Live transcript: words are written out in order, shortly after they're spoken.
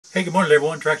Hey, good morning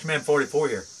everyone, Tractorman 44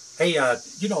 here. Hey,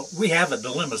 we have a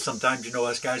dilemma sometimes,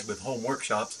 us guys with home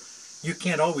workshops. You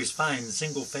can't always find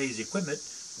single-phase equipment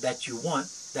that you want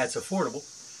that's affordable,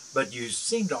 but you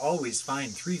seem to always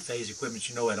find three-phase equipment,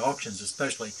 at auctions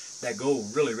especially, that go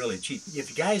really, really cheap. If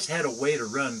you guys had a way to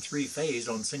run three-phase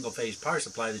on single-phase power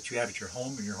supply that you have at your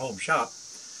home in your home shop,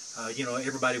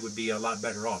 everybody would be a lot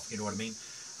better off, you know what I mean?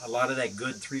 A lot of that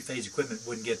good three-phase equipment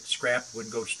wouldn't get scrapped,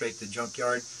 wouldn't go straight to the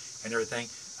junkyard and everything.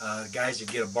 Guys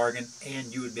would get a bargain,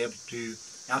 and you would be able to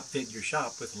outfit your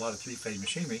shop with a lot of three-phase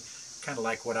machinery, kind of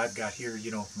like what I've got here,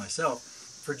 myself,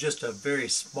 for just a very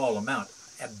small amount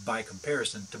by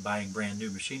comparison to buying brand new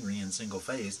machinery in single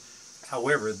phase.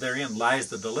 However, therein lies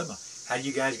the dilemma. How are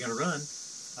you guys going to run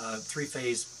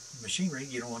three-phase machinery,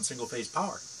 on single-phase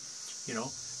power?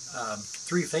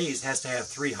 Three-phase has to have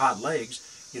three hot legs,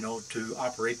 to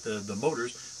operate the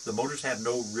motors. The motors have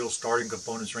no real starting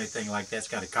components or anything like that. It's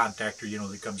got a contactor,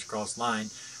 that comes across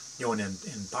line,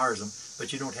 and powers them.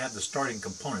 But you don't have the starting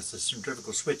components, the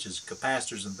centrifugal switches,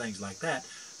 capacitors, and things like that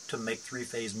to make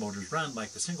three-phase motors run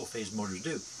like the single-phase motors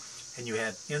do. And you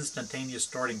have instantaneous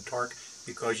starting torque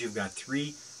because you've got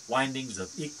three windings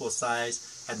of equal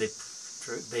size, and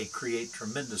they create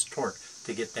tremendous torque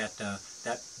to get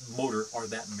that motor or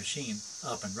that machine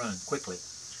up and running quickly.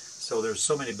 So there's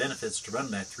so many benefits to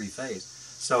run that three-phase.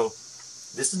 So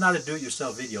this is not a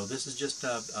do-it-yourself video. This is just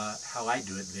how I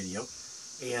do it video.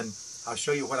 And I'll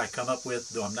show you what I come up with,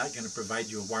 though I'm not going to provide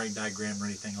you a wiring diagram or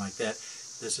anything like that.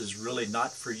 This is really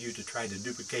not for you to try to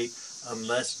duplicate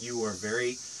unless you are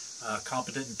very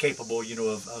competent and capable,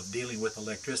 of dealing with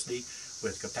electricity,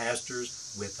 with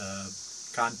capacitors, with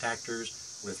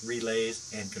contactors, with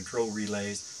relays and control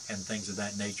relays and things of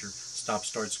that nature,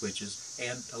 stop-start switches,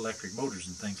 and electric motors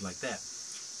and things like that.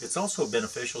 It's also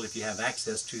beneficial if you have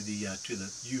access to the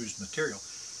used material.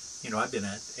 I've been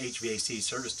an HVAC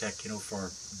service tech,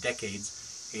 for decades,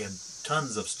 and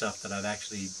tons of stuff that I've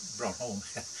actually brought home,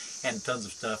 and tons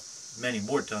of stuff, many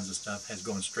more tons of stuff, has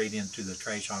gone straight into the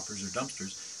trash hoppers or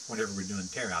dumpsters whenever we're doing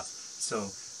tear-outs. So,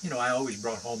 I always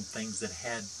brought home things that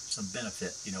had some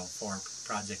benefit, for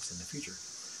projects in the future.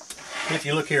 If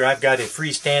you look here, I've got a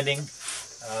freestanding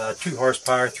 2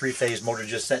 horsepower, three-phase motor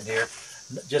just sitting here,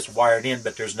 just wired in,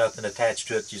 but there's nothing attached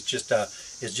to it. It's just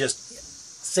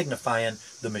signifying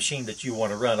the machine that you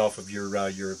want to run off of your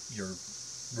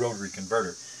rotary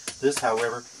converter. This,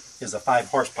 however, is a 5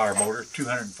 horsepower motor,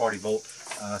 240 volt,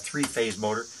 three-phase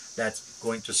motor that's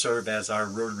going to serve as our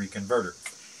rotary converter.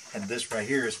 And this right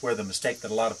here is where the mistake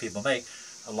that a lot of people make.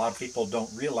 A lot of people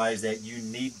don't realize that you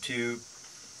need to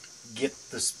get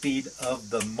the speed of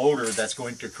the motor that's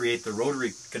going to create the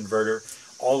rotary converter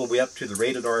all the way up to the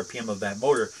rated RPM of that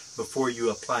motor before you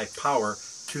apply power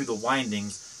to the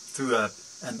windings through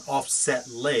an offset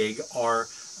leg or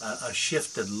a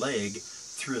shifted leg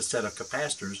through a set of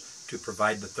capacitors to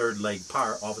provide the third leg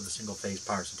power off of the single phase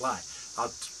power supply.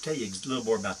 I'll tell you a little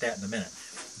more about that in a minute.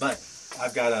 But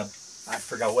I've got I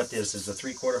forgot what this is, a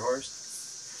 3/4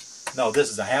 horse? No, this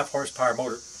is a 1/2 horsepower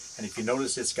motor, and if you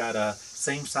notice, it's got a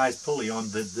same size pulley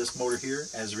on this motor here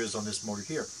as there is on this motor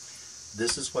here.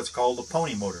 This is what's called a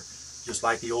pony motor. Just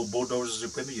like the old bulldozers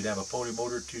equipment, you'd have a pony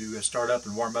motor to start up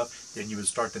and warm up, then you would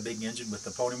start the big engine with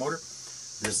the pony motor.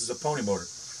 This is a pony motor.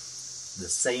 The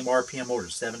same RPM motor,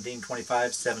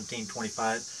 1725,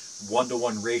 1725,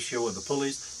 1-to-1 ratio of the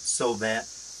pulleys, so that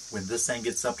when this thing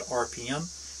gets up to RPM,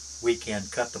 we can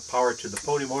cut the power to the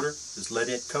pony motor, just let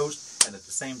it coast, and at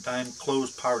the same time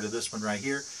close power to this one right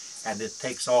here, and it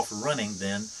takes off running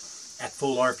then at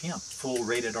full RPM, full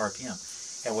rated RPM.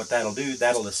 And what that'll do,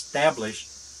 that'll establish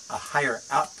a higher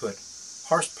output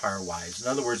horsepower-wise. In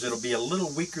other words, it'll be a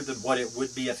little weaker than what it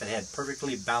would be if it had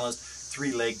perfectly balanced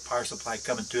three-leg power supply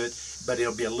coming to it, but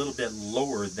it'll be a little bit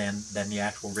lower than the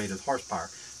actual rated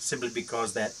horsepower, simply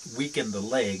because that weakened the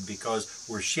leg, because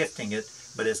we're shifting it,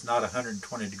 but it's not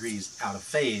 120 degrees out of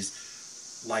phase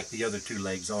like the other two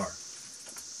legs are.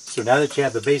 So now that you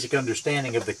have the basic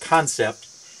understanding of the concept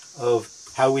of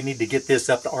how we need to get this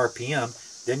up to RPM,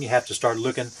 then you have to start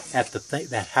looking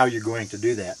at how you're going to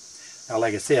do that. Now,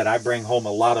 like I said, I bring home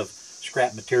a lot of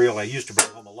scrap material. I used to bring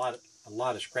home a lot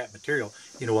of scrap material,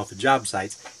 off the job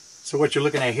sites. So what you're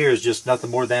looking at here is just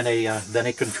nothing more than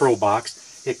a control box.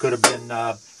 It could have been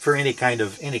for any kind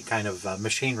of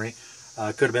machinery.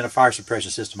 It could have been a fire suppression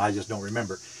system. I just don't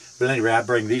remember. But anyway, I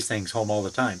bring these things home all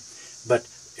the time. But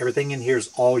everything in here is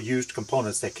all used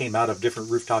components that came out of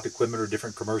different rooftop equipment or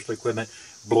different commercial equipment,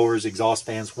 blowers, exhaust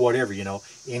fans, whatever,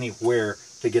 anywhere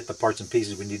to get the parts and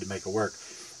pieces we need to make it work.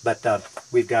 But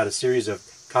we've got a series of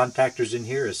contactors in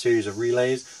here, a series of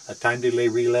relays, a time delay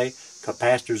relay,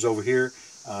 capacitors over here,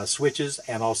 switches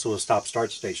and also a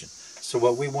stop-start station. So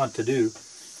what we want to do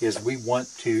is we want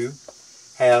to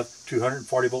have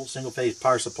 240 volt single phase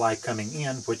power supply coming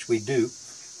in, which we do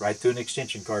right through an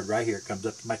extension cord right here. It comes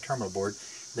up to my terminal board.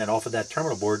 Then off of that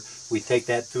terminal board, we take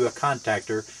that through a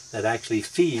contactor that actually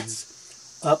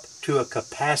feeds up to a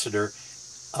capacitor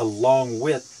along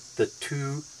with the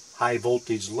 2 high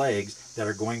voltage legs that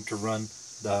are going to run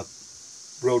the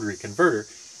rotary converter,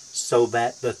 so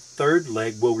that the 3rd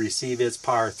leg will receive its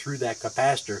power through that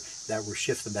capacitor that we're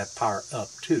shifting that power up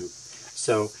to.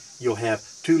 So you'll have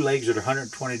 2 legs that are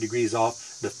 120 degrees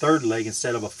off. The 3rd leg,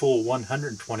 instead of a full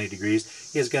 120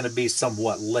 degrees, is going to be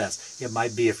somewhat less. It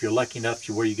might be, if you're lucky enough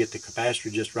to where you get the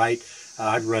capacitor just right,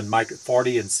 I'd run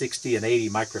 40 and 60 and 80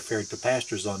 microfarad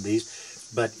capacitors on these,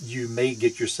 but you may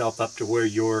get yourself up to where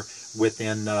you're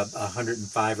within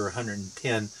 105 or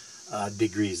 110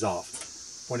 degrees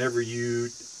off. Whenever you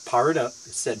power it up,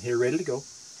 it's sitting here ready to go,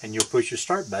 and you'll push your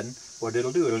start button. What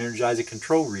it'll do, it'll energize a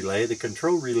control relay. The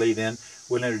control relay then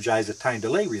will energize a time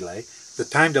delay relay. The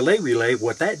time delay relay,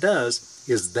 what that does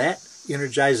is that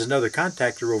energizes another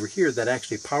contactor over here that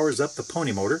actually powers up the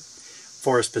pony motor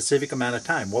for a specific amount of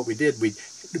time. What we did,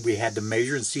 we had to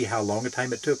measure and see how long a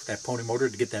time it took that pony motor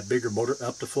to get that bigger motor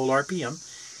up to full RPM,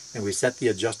 and we set the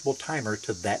adjustable timer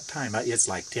to that time. It's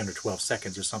like 10 or 12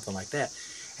 seconds or something like that.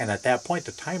 And at that point,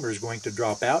 the timer is going to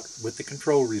drop out with the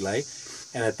control relay,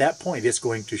 and at that point, it's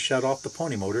going to shut off the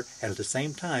pony motor, and at the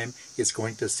same time, it's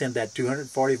going to send that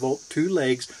 240 volt 2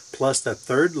 legs plus the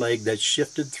 3rd leg that's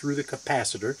shifted through the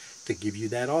capacitor to give you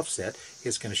that offset.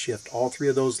 It's going to shift all 3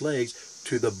 of those legs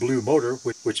to the blue motor,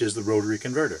 which is the rotary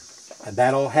converter. And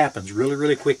that all happens really,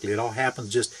 really quickly. It all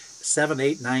happens just 7,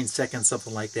 8, 9 seconds,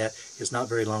 something like that. It's not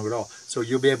very long at all. So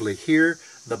you'll be able to hear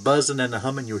the buzzing and the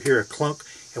humming. You'll hear a clunk,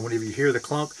 and whenever you hear the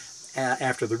clunk,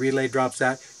 after the relay drops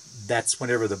out, that's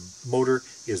whenever the motor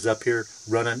is up here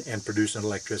running and producing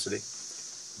electricity.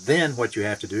 Then what you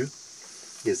have to do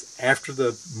is, after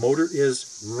the motor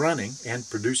is running and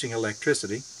producing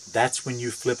electricity, that's when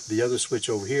you flip the other switch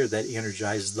over here that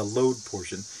energizes the load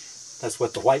portion. That's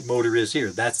what the white motor is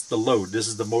here. That's the load. This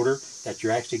is the motor that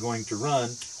you're actually going to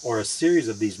run, or a series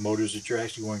of these motors that you're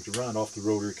actually going to run off the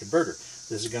rotary converter.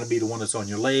 This is going to be the one that's on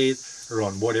your lathe or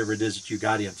on whatever it is that you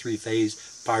got in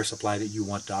 3-phase power supply that you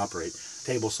want to operate.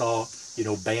 Table saw,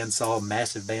 bandsaw,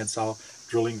 massive bandsaw,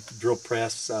 drill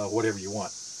press, whatever you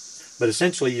want. But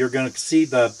essentially, you're going to see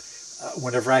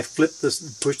whenever I flip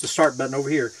this, push the start button over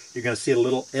here, you're going to see a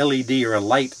little LED or a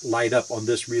light light up on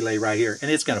this relay right here,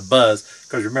 and it's going to buzz,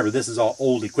 because remember, this is all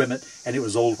old equipment, and it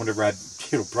was old whenever I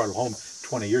brought it home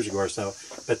 20 years ago or so.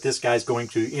 But this guy's going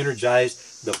to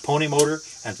energize the pony motor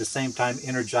and at the same time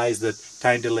energize the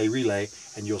time delay relay,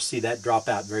 and you'll see that drop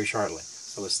out very shortly.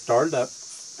 So let's start it up.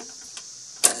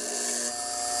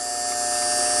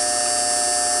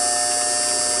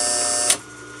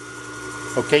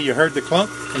 Okay, you heard the clunk,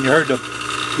 and you heard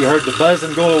the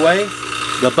buzzing go away.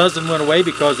 The buzzing went away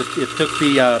because it took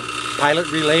the pilot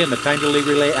relay and the time delay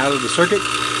relay out of the circuit,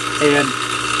 and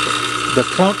the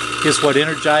clunk is what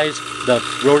energized the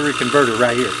rotary converter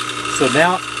right here. So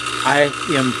now I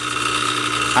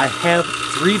have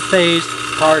 3-phase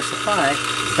power supply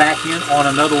back in on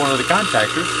another one of the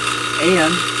contactors,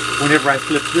 and whenever I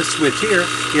flip this switch here,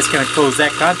 it's going to close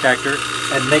that contactor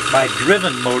and make my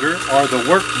driven motor, or the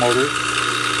work motor,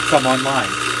 come online.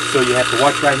 So you have to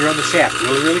watch right here on the shaft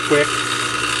really, really quick.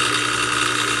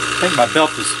 I think my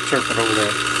belt is chirping over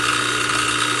there.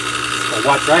 So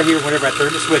watch right here whenever I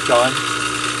turn the switch on.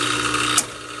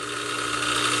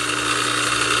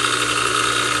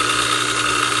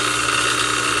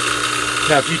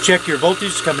 Now if you check your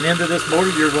voltage coming into this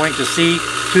motor, you're going to see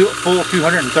full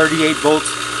 238 volts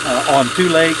on 2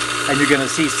 legs, and you're going to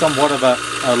see somewhat of a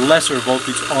lesser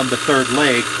voltage on the 3rd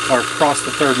leg, or across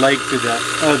the 3rd leg to the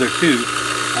other 2,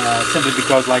 simply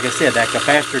because, like I said, that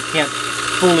capacitor can't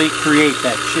fully create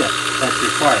that shift that's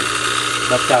required.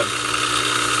 But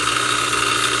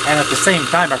and at the same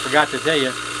time, I forgot to tell you,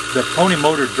 the pony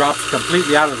motor drops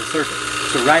completely out of the circuit.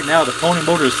 So right now the pony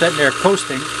motor is sitting there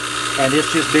coasting, and it's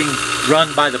just being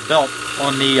run by the belt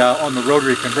on the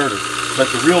rotary converter. But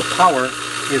the real power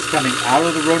is coming out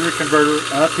of the rotary converter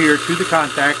up here to the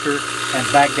contactor and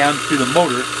back down to the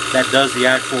motor that does the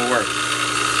actual work.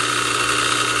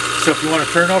 So if you want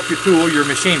to turn off your tool, your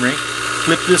machinery,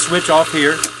 flip this switch off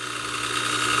here.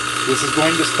 This is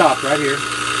going to stop right here.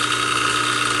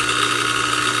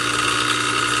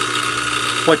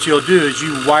 What you'll do is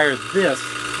you wire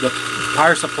the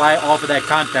power supply off of that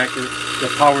contactor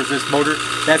that powers this motor.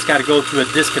 That's got to go through a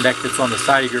disconnect that's on the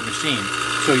side of your machine.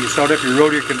 So you start up your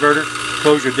rotary converter,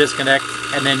 close your disconnect,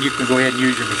 and then you can go ahead and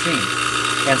use your machine.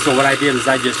 And so what I did is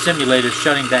I just simulated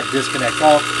shutting that disconnect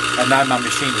off, and now my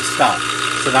machine is stopped.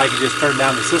 So now I can just turn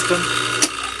down the system,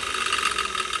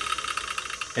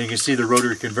 and you can see the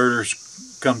rotary converters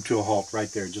come to a halt right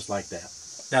there, just like that.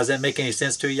 Now, does that make any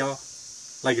sense to y'all?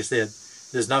 Like I said,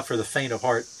 this is not for the faint of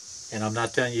heart, and I'm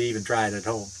not telling you to even try it at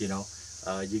home. You know,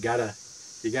 you gotta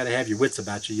have your wits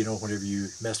about you, you know, whenever you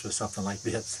mess with something like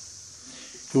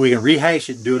this. We can rehash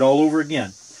it and do it all over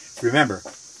again. Remember,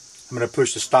 I'm going to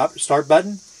push the start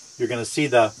button. You're going to see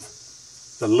the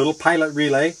little pilot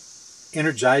relay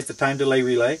energize the time delay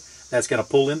relay. That's going to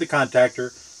pull in the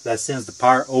contactor that sends the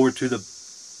power over to the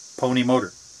pony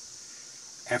motor.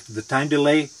 After the time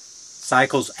delay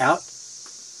cycles out,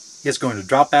 it's going to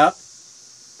drop out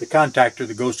the contactor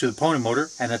that goes to the pony motor,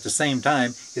 and at the same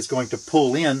time it's going to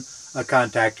pull in a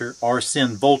contactor or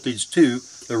send voltage to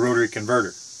the rotary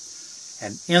converter.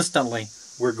 And instantly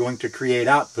we're going to create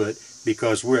output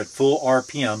because we're at full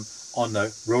RPM on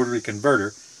the rotary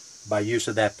converter by use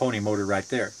of that pony motor right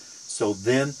there. So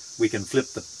then we can flip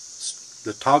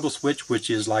the toggle switch, which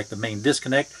is like the main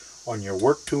disconnect, on your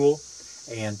work tool,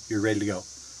 and you're ready to go.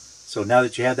 So now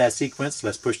that you have that sequence,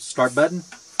 let's push the start button.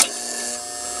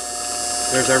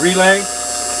 There's our relay.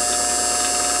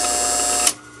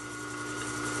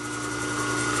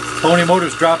 Pony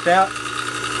motor's dropped out.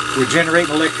 We're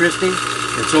generating electricity.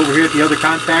 It's over here at the other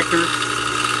contactor.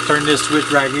 Turn this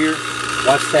switch right here.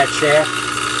 Watch that shaft.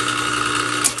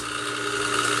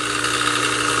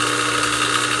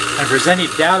 And if there's any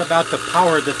doubt about the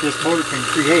power that this motor can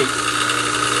create,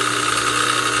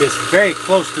 it's very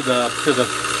close to the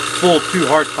full 2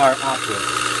 horsepower output.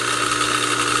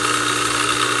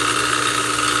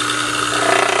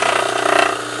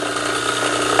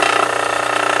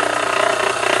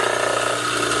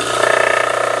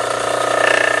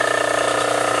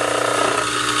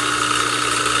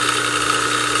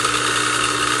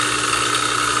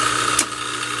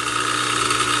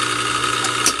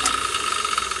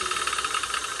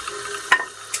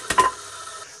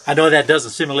 I know that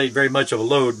doesn't simulate very much of a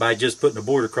load by just putting a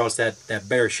board across that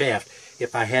bare shaft.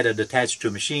 If I had it attached to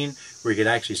a machine where you could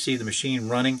actually see the machine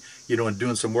running, you know, and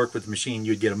doing some work with the machine,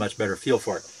 you'd get a much better feel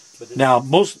for it. Now,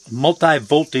 most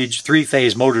multi-voltage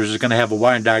 3-phase motors are going to have a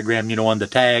wiring diagram, you know, on the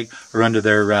tag or under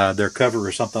their cover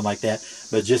or something like that.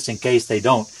 But just in case they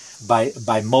don't,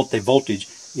 by multi-voltage,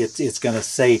 it's going to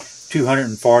say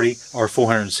 240 or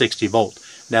 460 volt.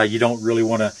 Now, you don't really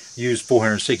want to use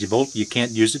 460 volt. You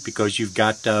can't use it because you've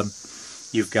got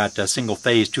a single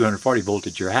phase 240 volt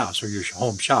at your house or your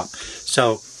home shop.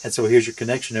 So here's your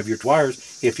connection of your wires.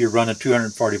 If you're running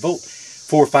 240 volt,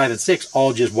 4, 5, and 6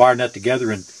 all just wire nut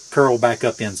together and curl back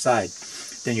up inside.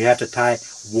 Then you have to tie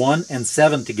 1 and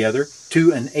 7 together,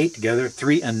 2 and 8 together,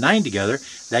 3 and 9 together.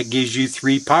 That gives you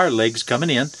 3 power legs coming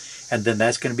in, and then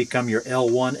that's going to become your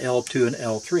L1, L2, and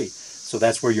L3. So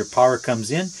that's where your power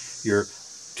comes in. Your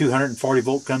 240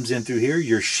 volt comes in through here.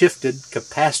 Your shifted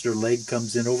capacitor leg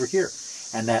comes in over here.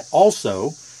 And that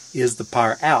also is the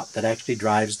power out that actually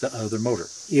drives the other motor.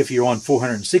 If you're on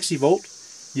 460 volt,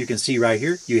 you can see right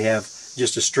here, you have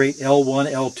just a straight L1,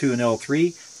 L2, and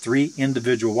L3, 3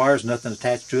 individual wires, nothing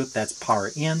attached to it. That's power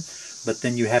in. But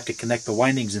then you have to connect the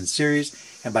windings in series.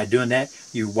 And by doing that,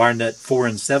 you wire nut 4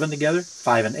 and 7 together,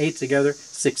 5 and 8 together,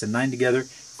 6 and 9 together,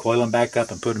 coil them back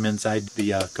up and put them inside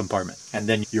the compartment. And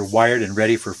then you're wired and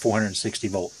ready for 460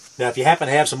 volt. Now, if you happen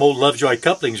to have some old Lovejoy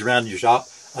couplings around your shop,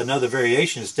 another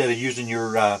variation, instead of using your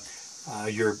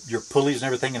pulleys and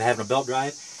everything and having a belt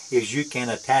drive, is you can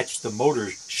attach the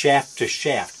motor shaft to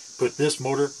shaft. Put this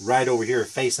motor right over here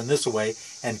facing this way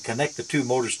and connect the 2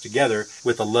 motors together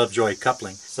with a Lovejoy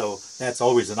coupling. So that's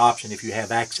always an option if you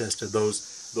have access to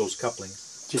those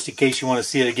couplings. Just in case you want to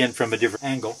see it again from a different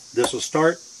angle, this will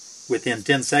start. Within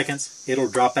 10 seconds, it'll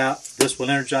drop out. This will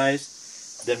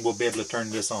energize. Then we'll be able to turn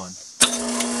this on.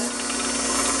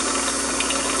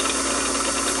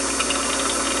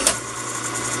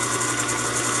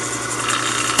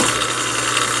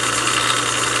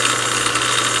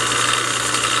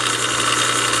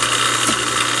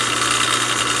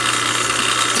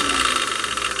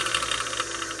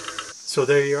 So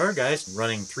there you are, guys,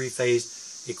 running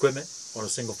 3-phase equipment on a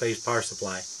single-phase power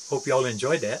supply. Hope you all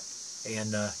enjoyed that.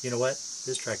 And you know what? This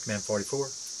is Tractor Man 44,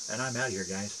 and I'm out of here,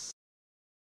 guys.